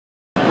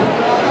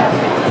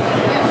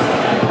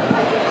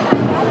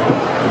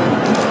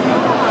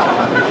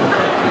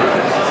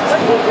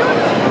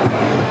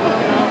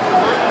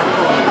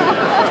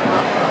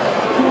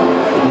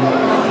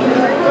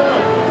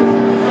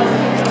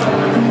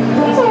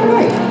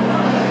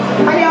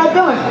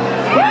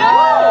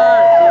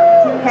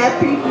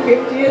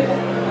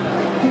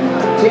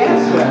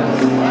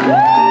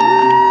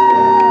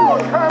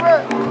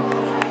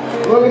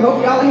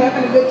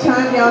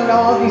around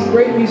all these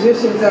great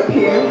musicians up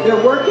here.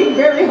 They're working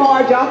very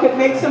hard. Y'all can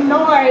make some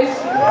noise.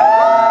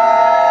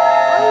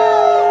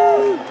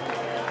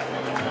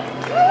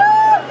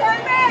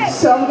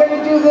 So I'm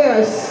going to do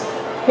this.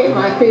 Hey,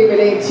 my favorite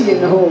auntie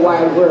in the whole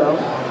wide world,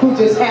 who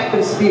just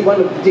happens to be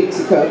one of the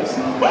Dixie Cubs.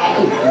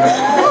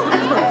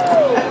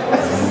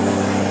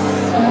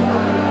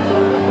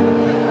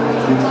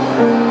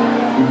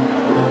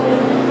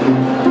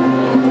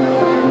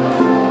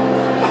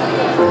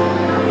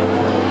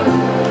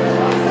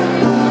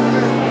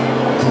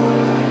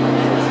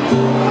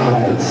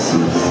 I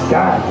see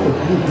skies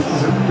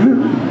of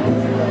blue,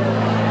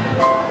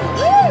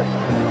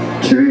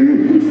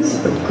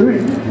 trees of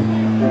green.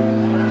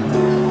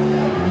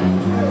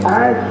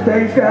 I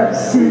think I've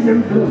seen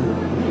them blue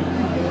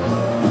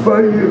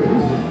for you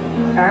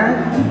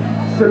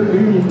and for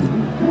me.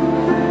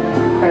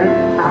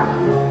 And I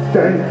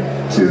think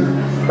to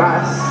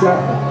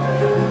myself,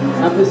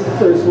 I missed the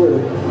first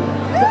word.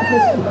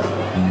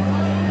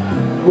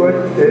 what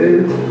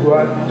a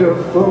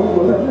wonderful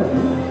world.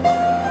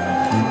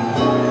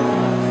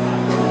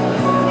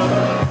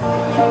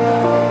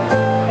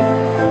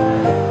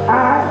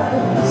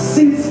 I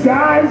see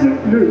skies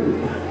of blue,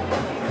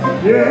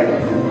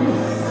 yes,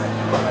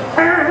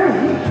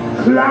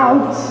 and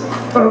clouds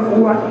of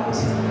white.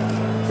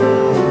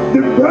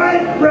 The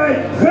bright,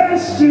 bright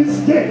precious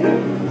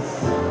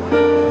days,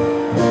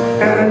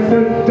 and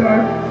the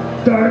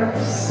dark, dark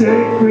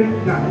sacred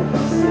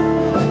nights.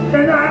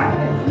 And I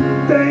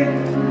think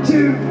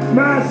to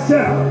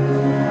myself,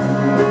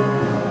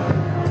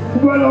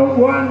 what a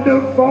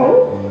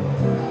wonderful,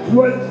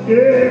 what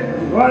a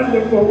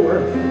wonderful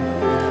world.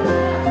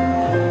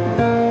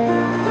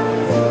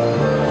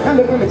 I'm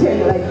going to tell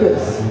you like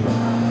this.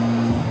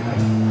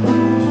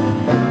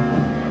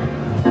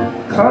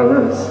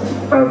 Colors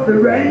of the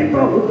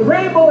rainbow. The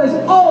rainbow is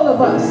all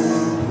of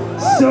us.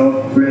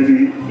 So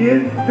pretty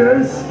in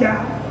the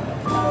sky.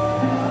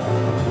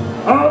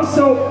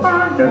 Also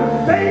on the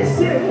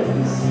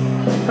faces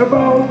of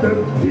all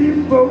the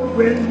people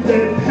when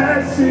they're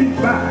passing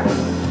by.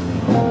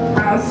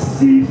 I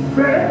see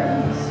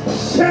friends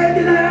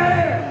shaking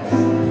hands,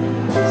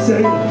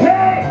 saying,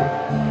 hey,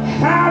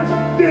 how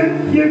do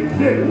you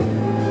do?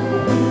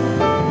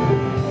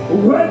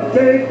 What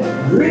they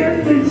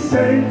really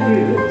say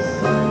is,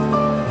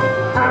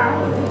 I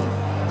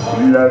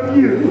love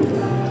you.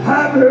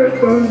 I've heard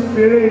those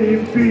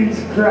babies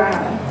cry.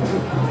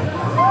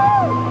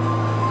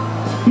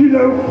 You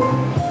know,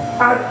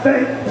 I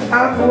think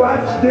I've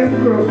watched them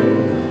grow.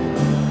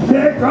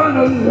 They're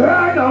gonna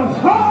learn a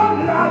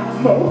whole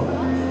lot more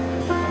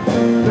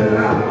than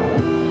I'll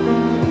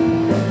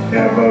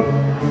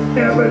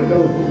ever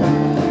know.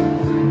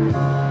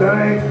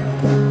 Think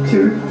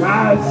to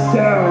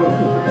myself,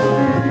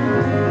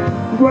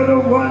 what a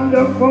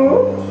wonderful,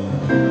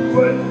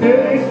 what a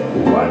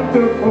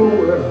wonderful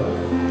world.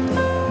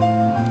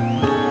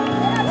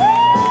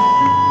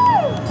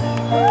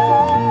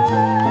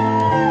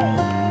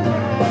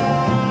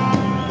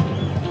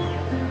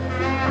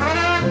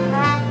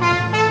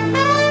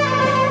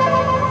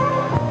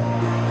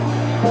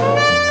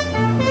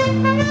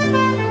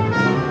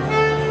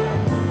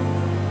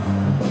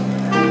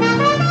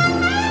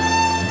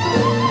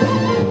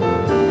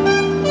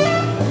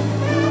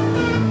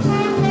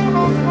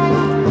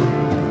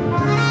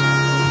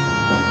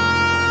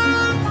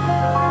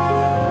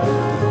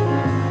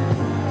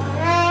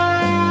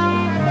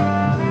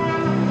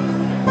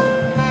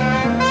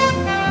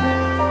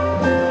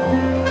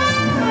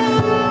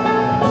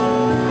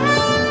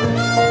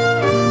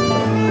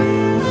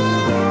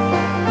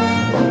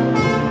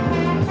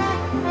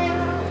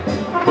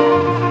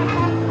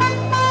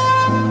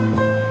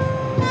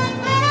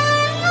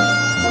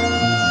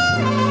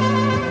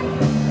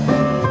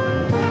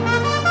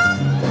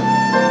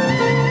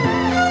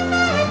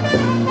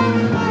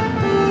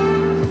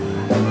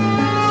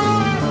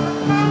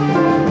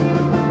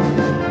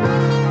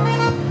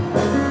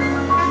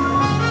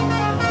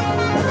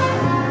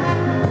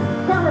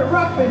 Kermit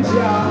Ruffins,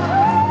 y'all.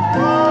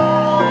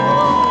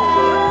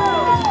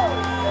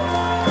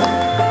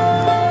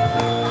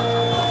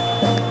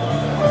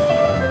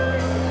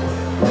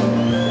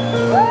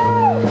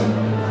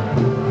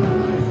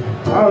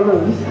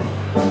 Colors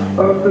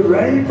of the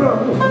rainbow,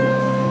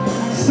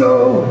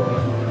 so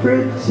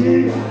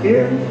pretty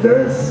in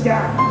the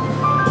sky.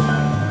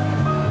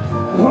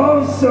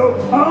 Also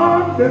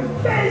on the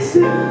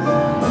faces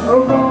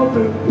of all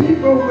the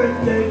people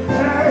when they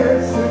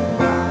pass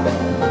by.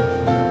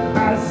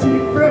 I see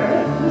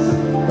friends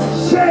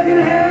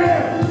shaking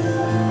hands,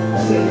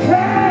 say,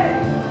 hey,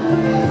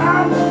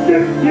 how do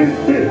you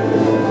do?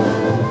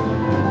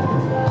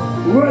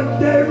 What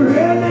they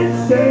really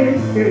say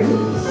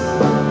is,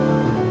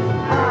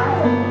 I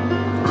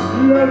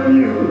love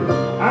you.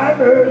 I've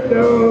heard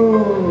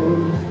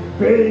those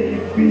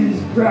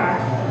babies cry.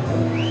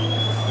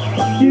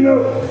 You know,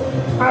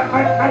 I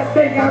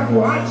think I've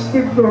watched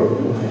them grow.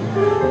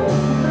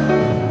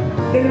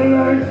 They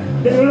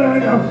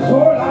learn a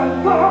whole lot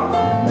more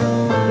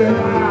than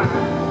I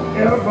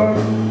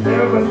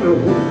ever knew.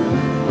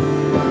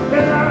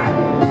 And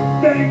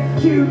I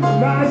think to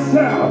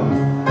myself,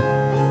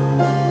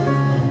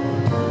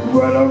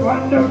 what a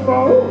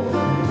wonderful,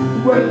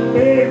 what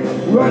a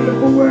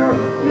wonderful world.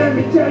 Let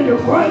me tell you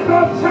one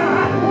more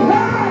time.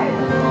 Hey!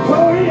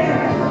 Oh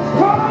yeah!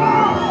 Oh!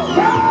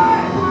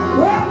 Hey!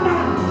 Well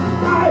now,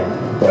 I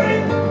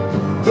think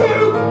to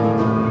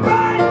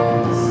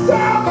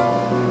myself,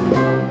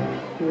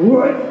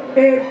 what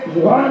a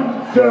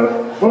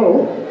wonderful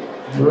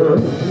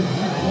world.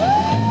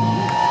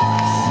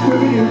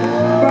 Scooby-Doo,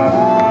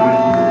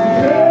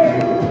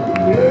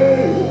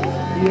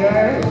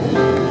 yeah.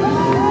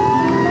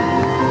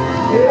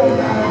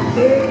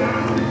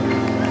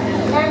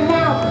 And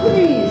now,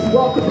 please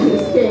welcome to the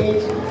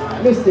stage,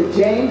 Mr.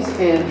 James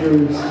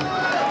Andrews.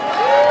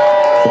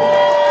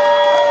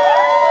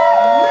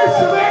 Miss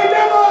Charmaine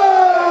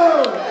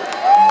Neville!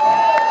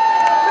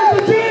 Mr.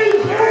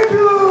 James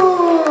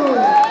Andrews!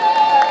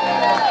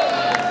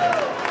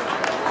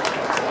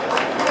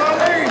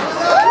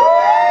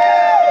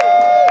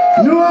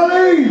 New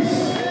Orleans!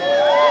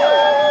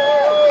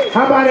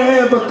 How about a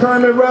hand for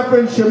Kermit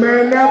Ruffins,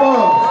 Charmaine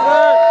Neville?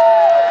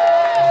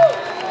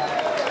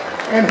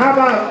 And how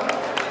about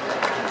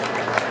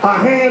a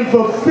hand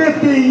for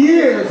 50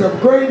 years of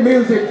great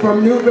music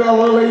from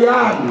Nouvelle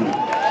Orleans?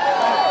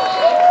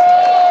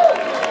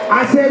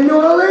 I said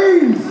New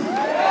Orleans.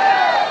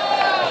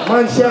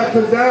 Mon cher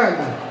cousin.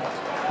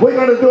 We're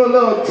going to do a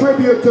little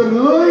tribute to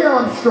Louis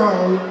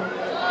Armstrong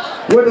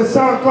with a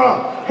song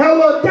called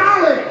Hello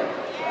Dolly.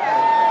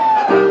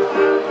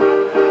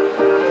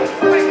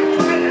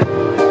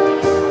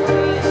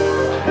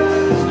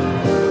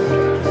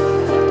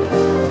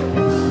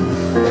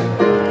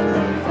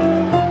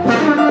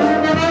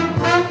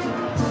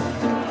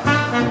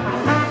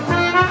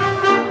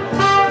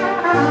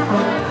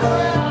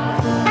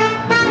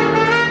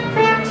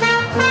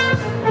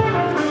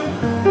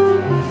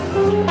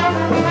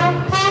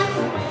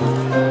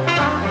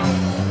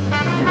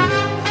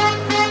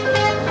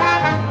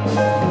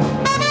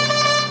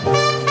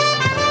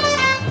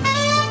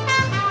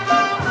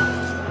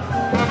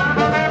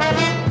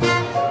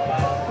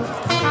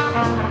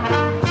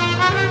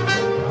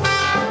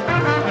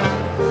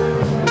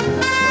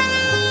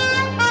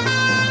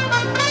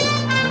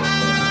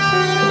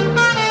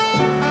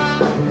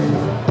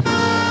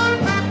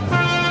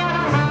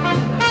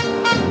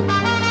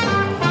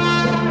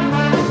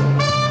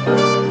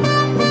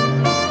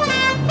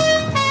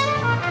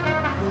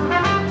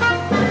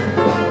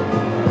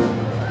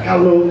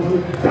 Hello,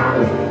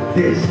 Dolly,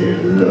 this is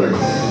Louis.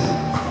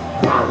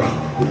 Dolly,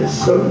 it's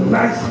so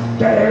nice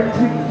to have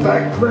you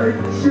back where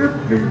you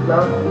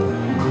belong.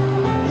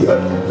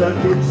 You're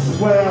looking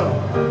swell,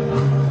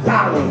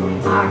 Dolly,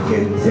 I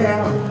can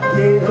tell,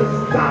 yes,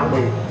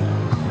 Dolly.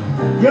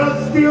 You're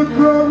still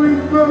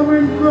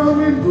growing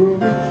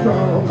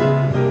strong.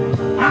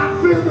 I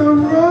feel the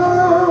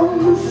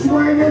room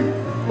swinging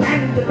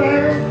and the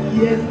band,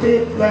 yes,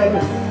 they're playing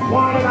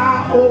one of our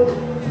old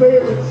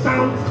favorite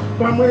songs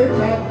from way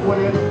back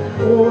when.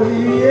 Oh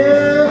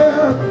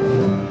yeah,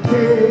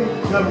 take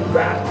the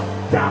rap,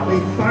 Dolly,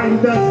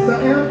 find us an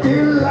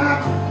empty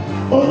lot.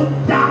 Oh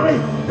Dolly,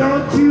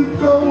 don't you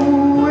go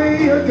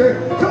away again.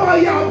 Come on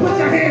y'all, put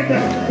your hand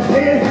up.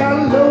 Hey,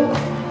 hello,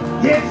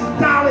 yes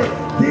Dolly,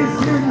 this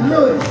is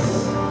Louis.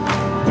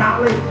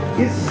 Dolly,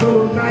 it's so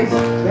nice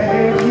to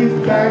have you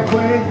back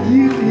where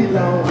you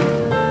belong.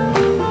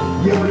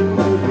 You're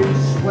looking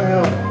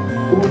swell,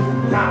 oh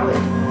Dolly,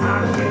 I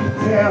can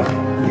tell,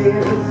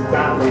 yes,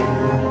 Dolly.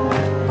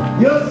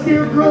 You're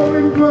still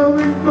growing, you're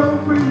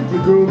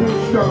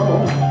growing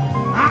strong.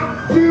 I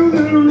feel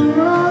the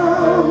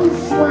drum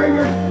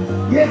swinging,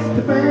 yes,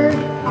 the band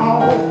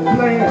all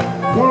playing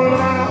one of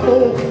our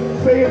old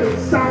favorite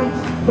songs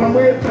from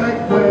way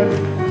back when.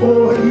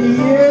 Oh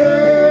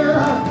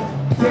yeah,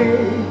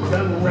 take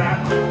the rap,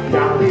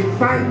 Dolly,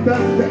 find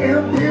us the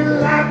empty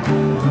lap.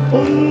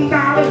 Oh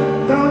Dolly,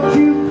 don't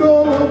you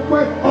go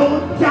away,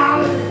 oh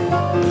Dolly.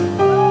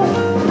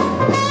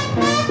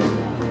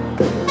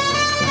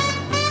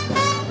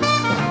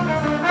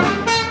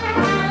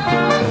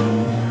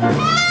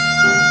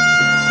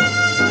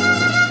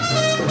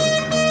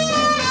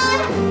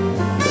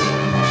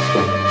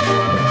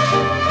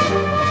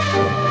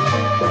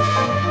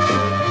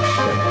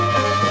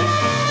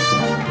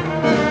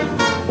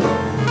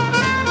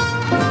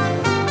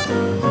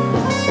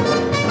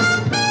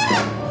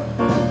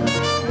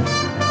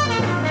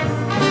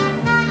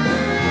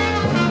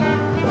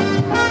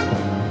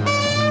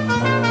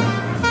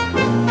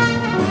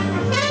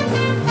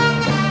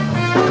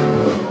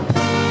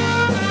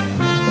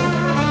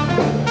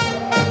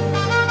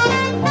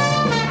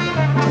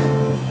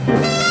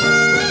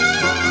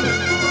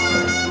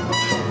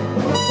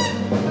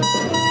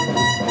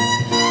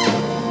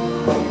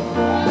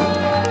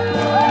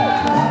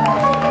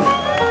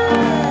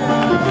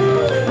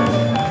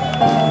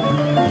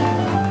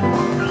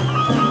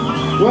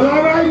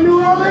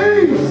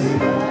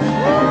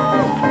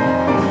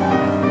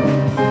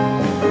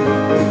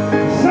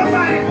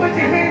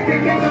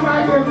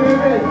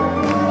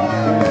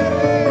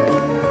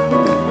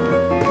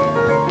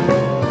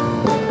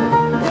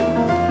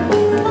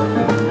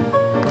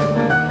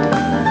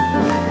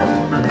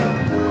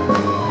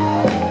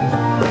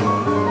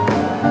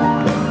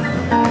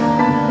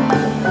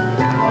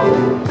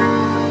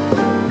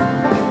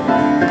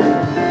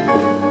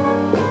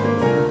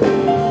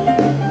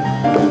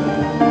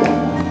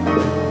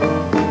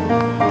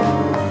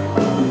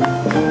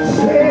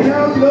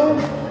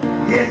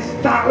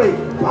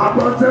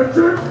 Papa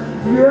Toucher,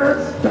 yes,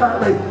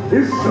 darling,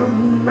 it's so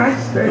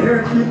nice to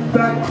have you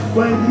back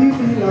where you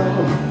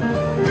belong.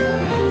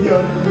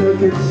 You're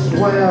looking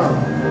swell,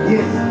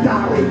 yes,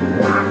 darling,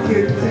 I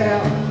can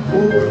tell.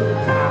 Oh,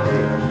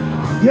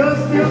 darling, you're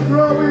still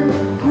growing,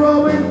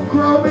 growing,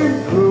 growing,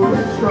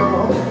 growing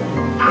strong.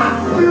 I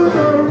feel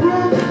the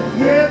room,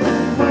 yes,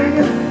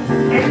 swinging,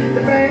 and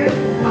the band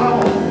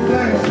all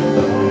playing.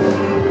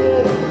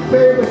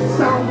 Favorite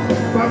songs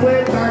from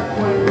way back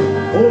when.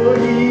 Oh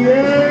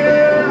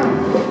yeah,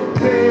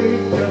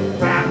 take the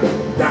back,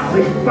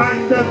 darling,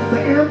 find us the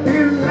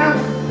empty lap.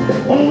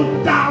 Oh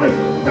darling,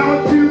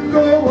 don't you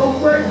go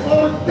away.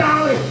 Oh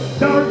darling,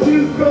 don't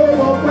you go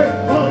away.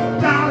 Oh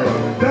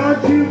darling,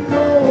 don't you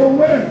go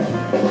away.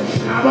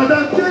 I'm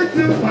gonna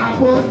to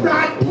Papa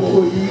Dot.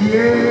 Oh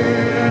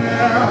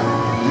yeah,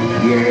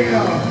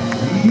 yeah,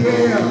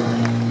 yeah,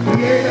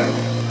 yeah.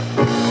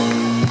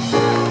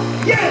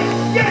 Yes,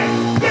 yes,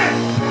 yes.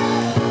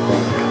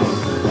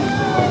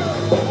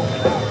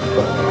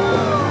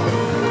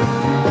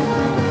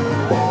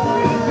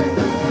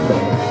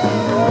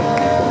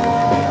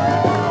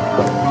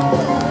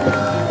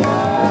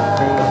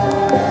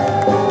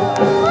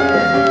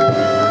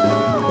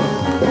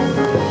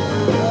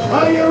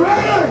 Are you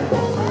ready?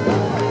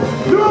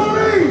 New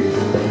Orleans!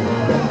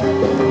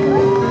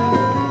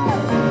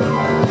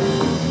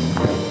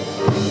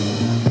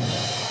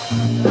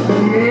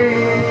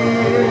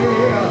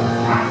 Yeah,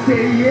 I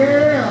say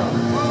yeah.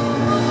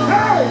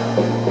 Hey!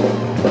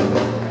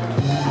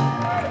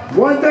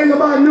 One thing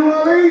about New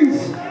Orleans,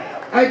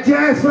 at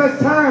Jazz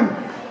Fest time,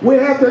 we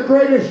have the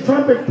greatest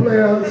trumpet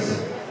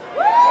players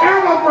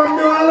ever from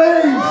New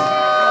Orleans.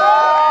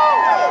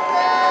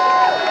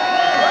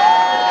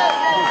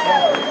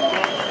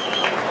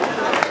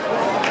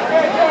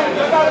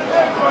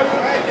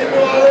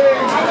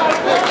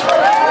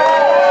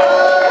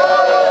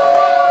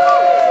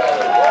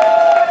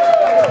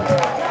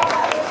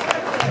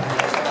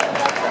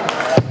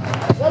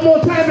 One more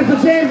time, Mr.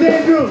 James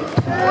Andrews.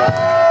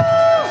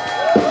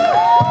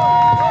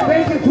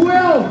 Basic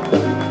 12.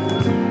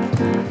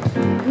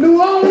 New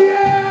Orleans.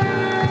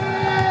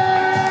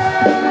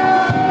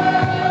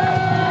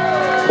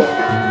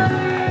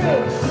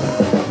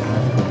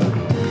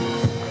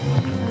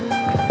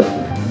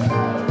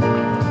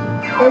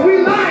 And we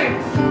live.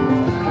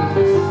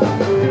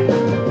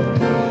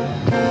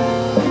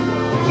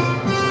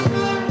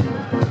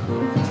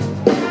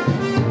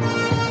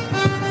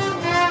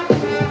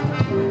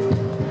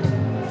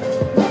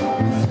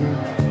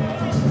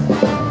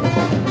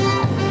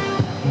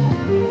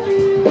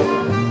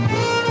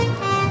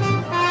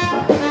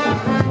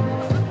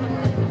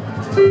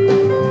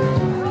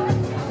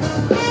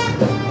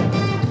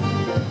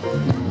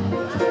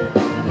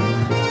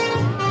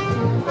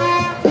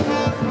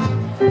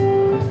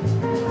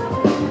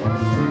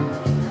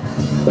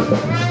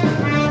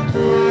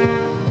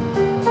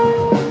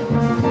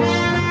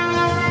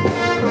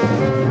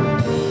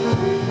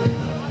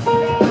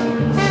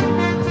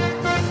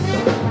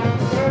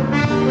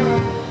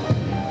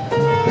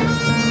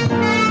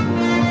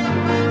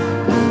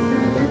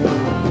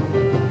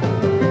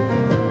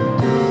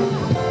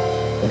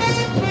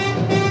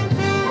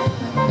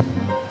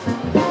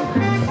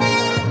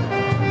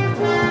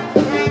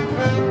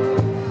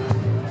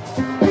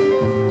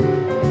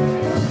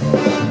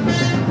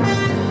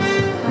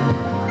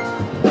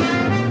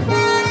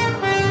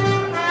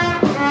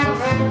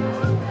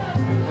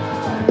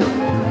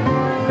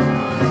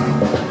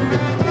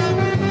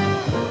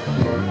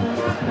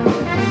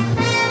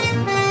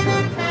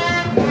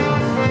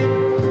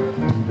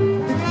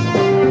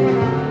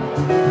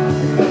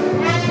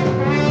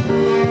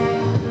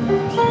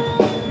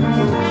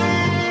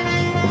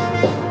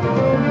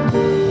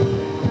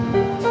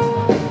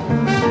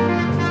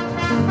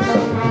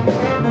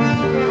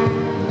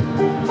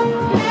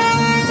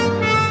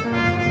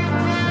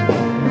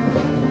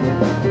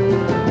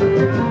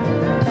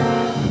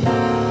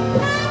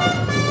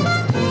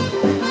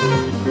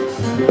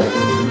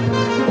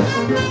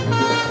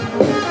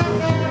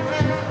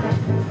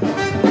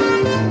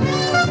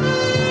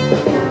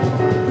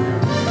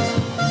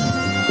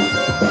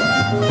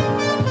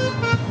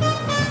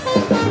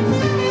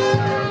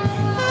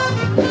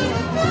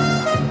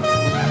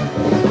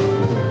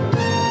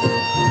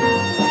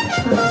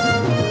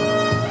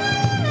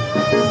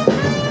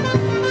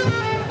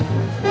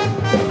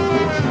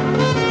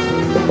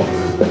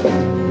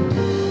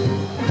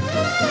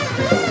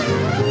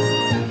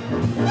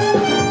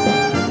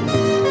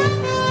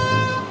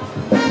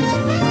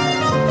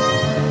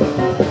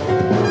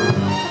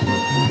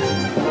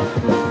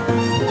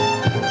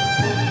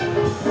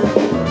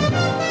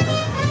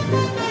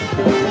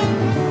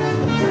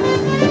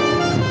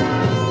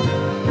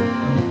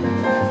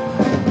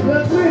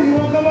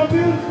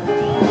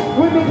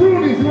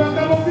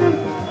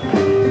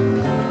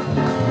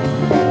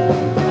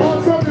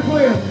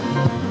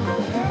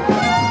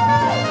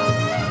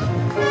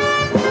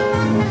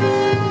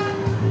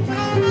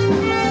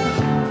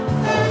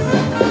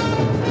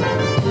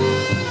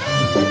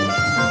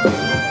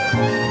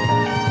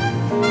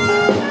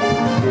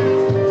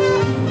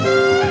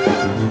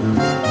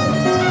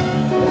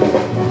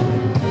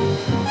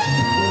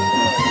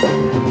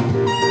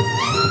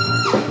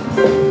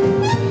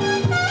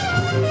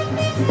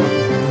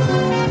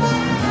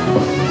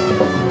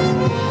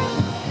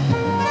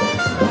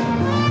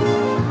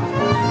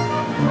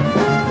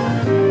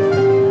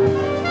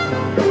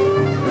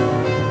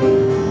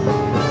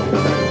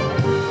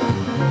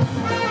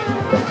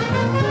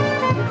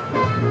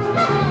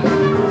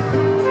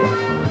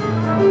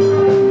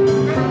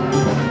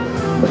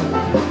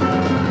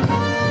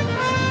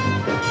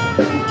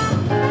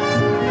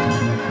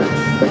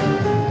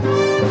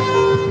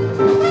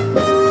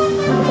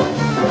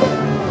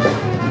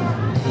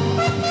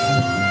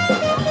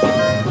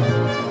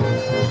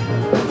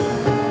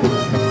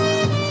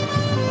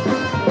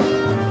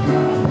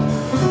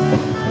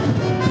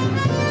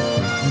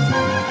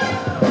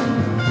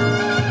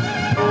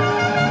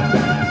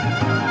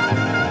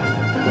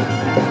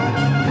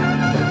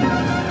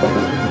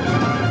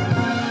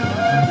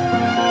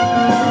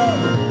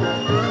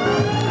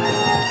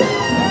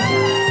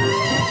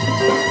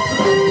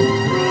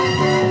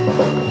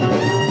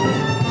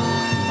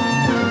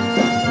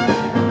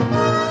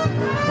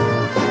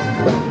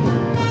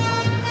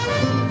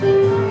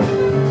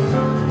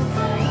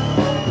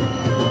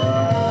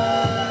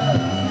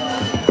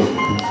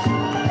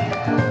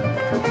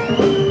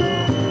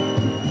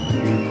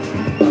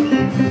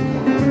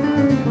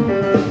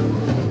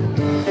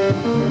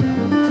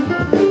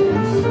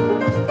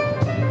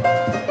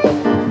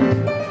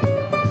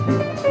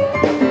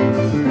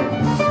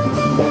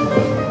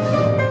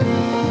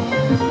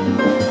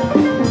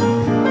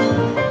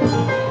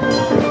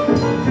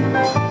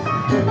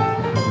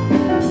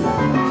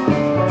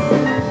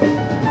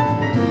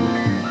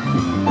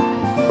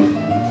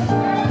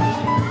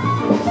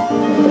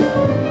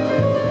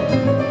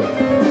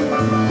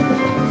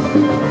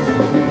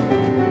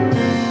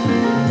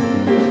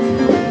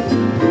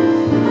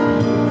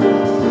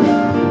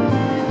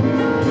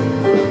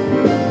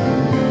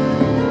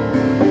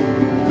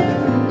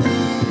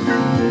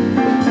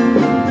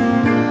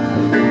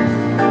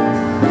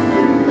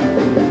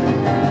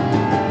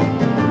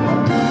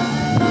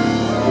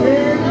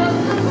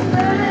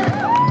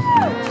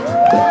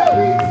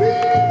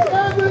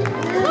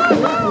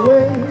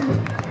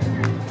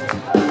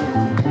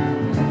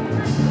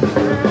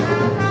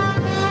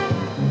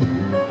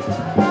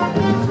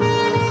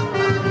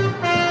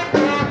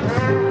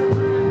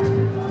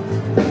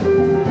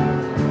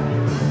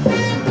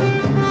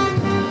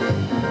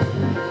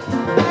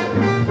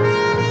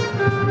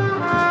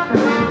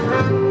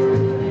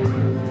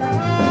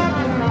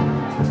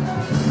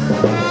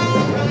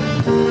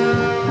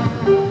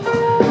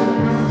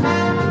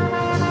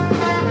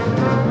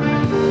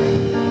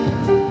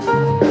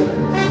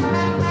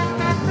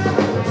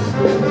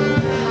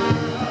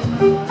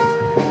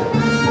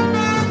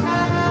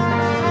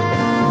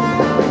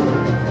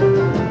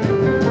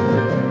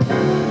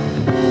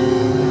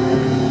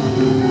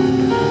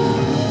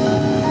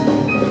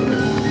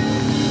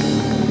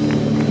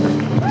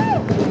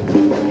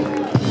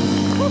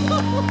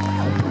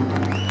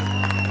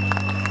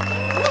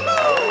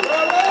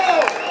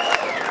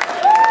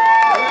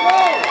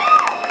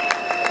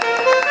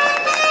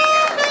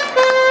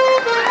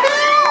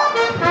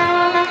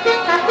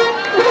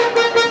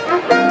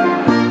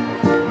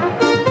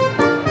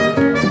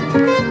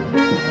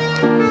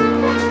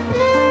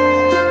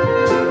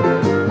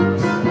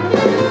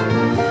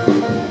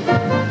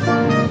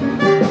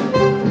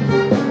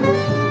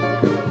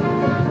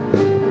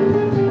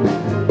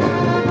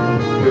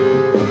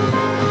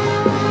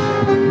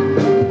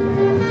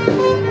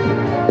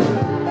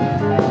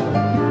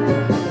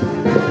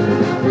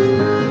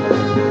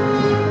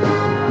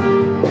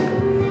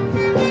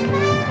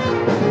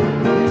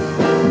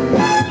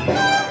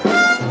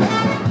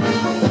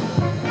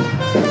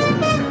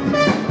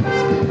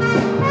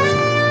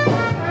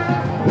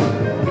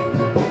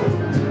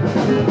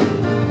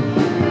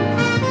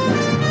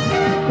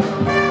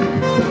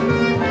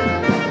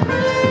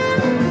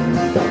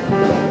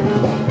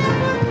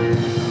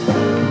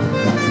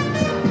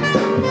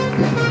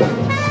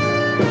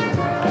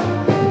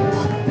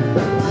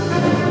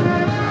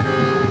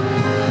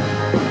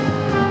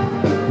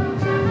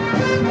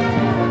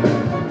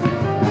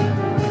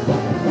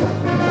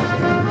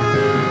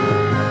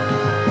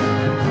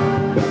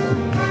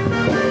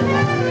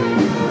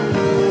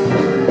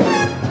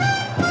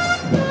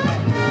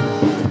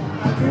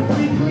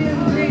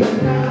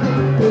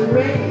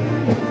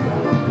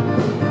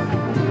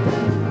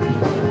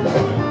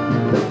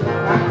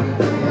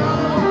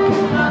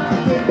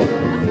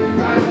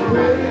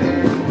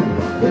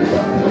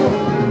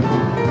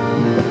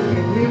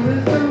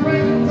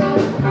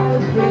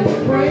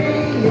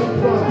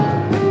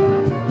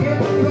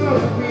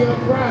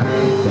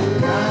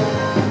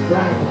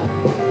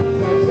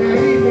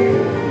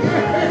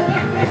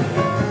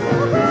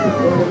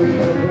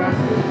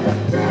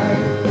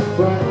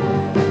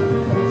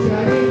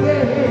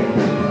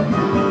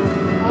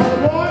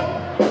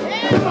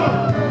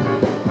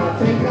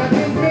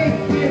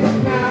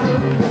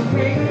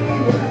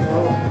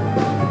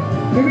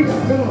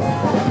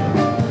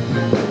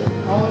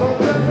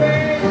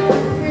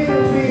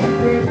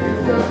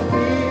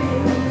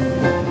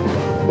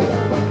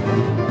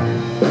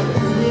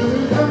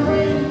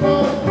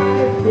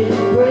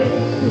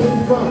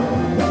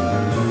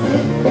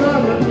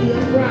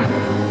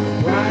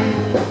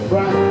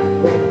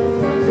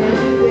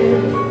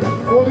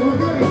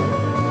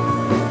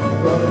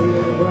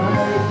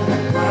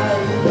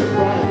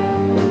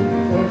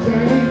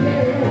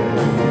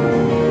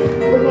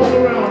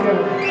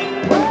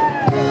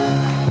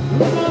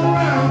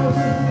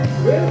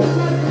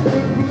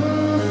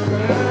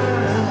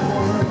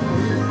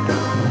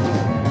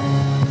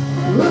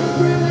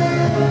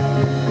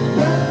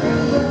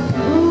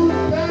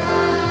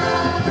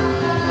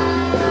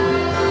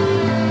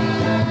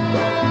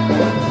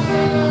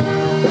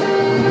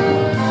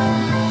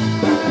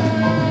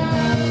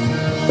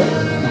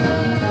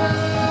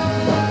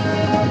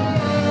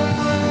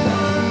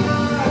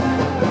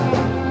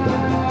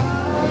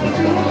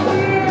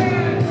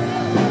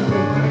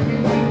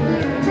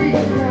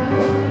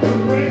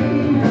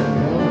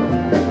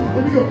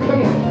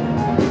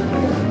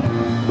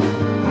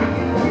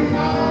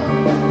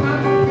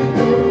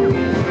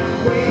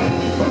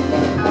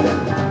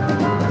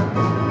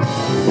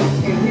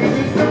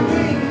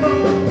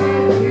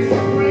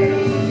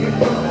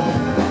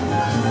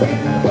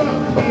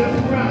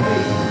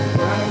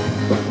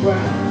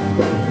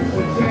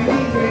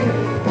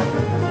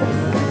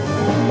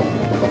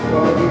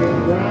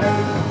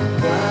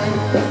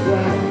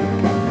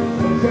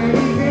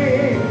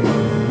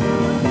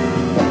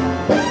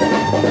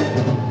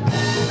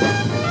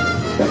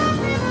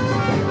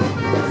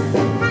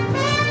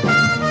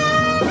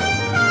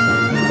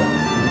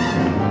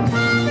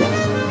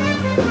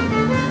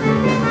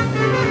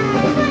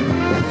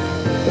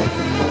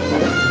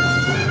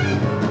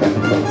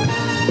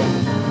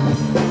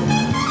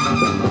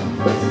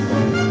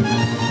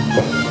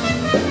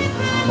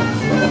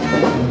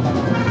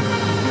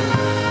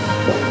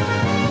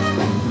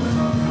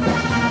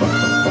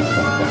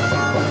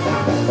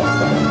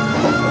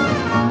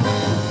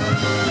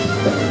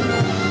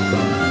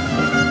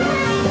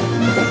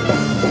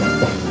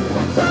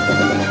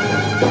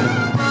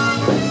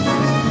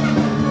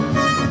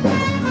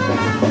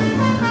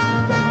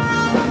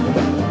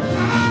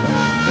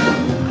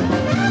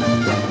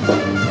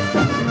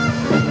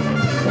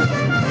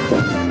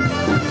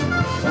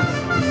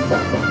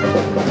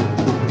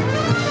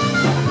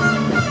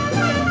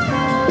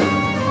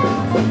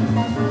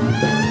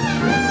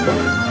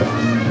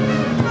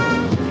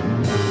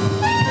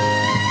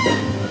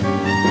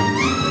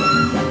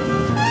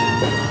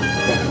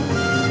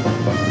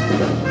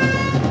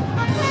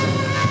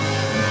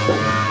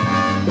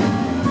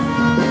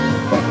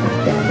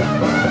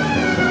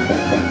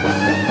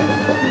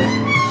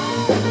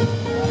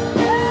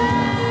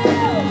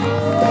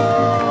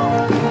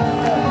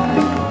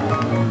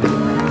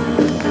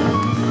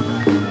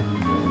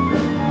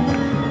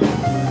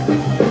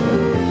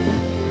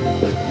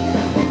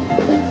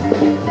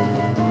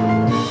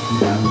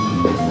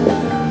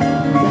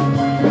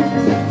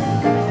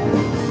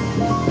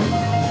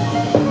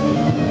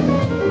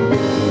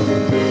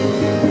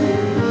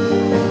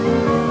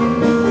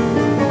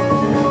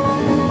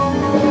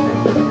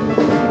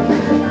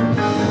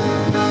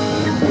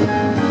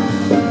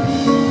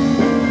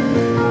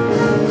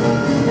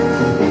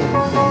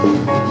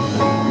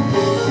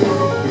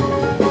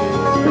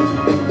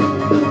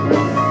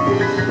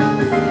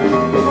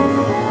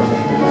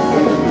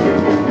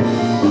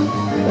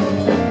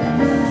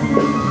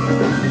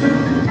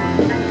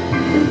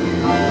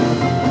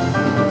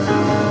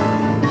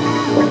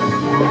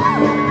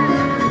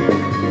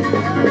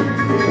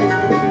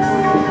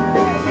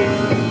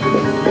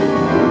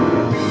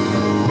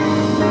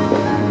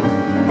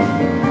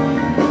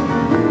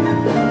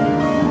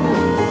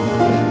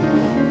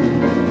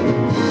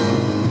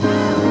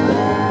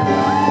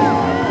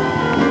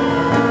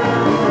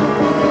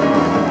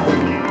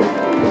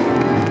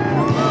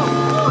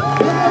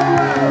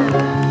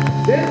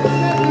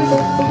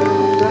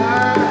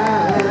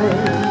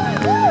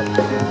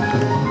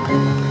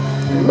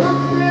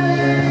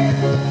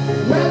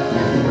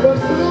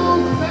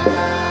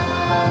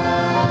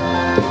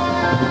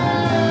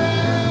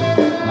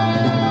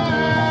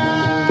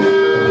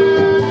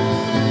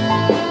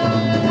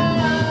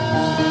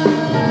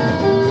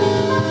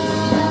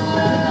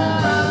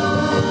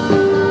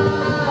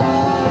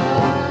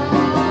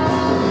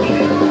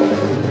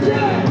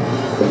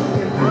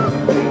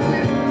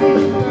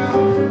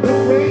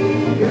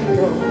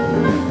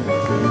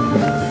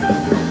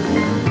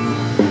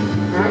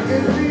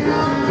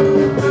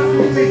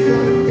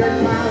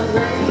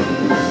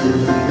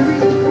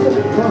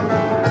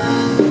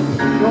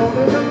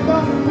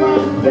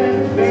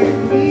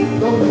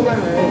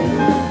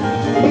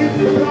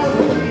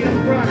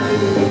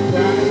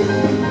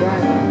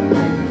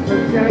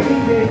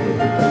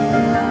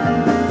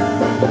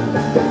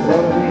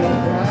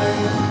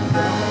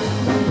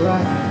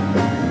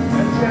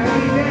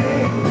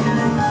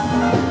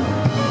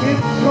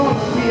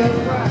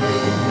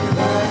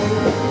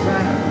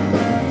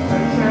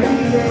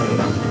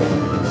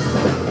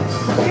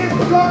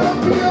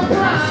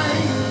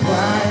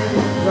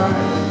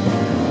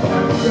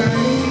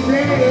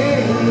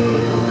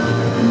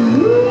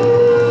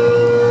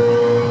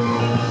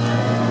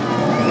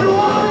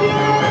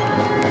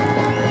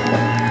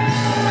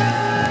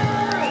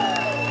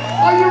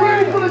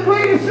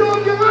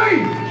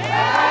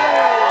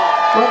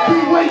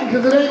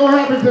 Because it ain't gonna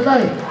happen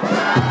tonight.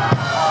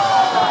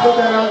 Put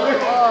that out there.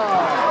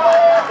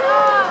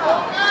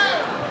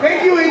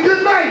 Thank you and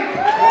good night.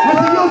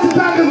 Mr.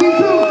 Yoshitaka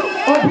Z2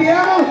 on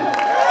piano.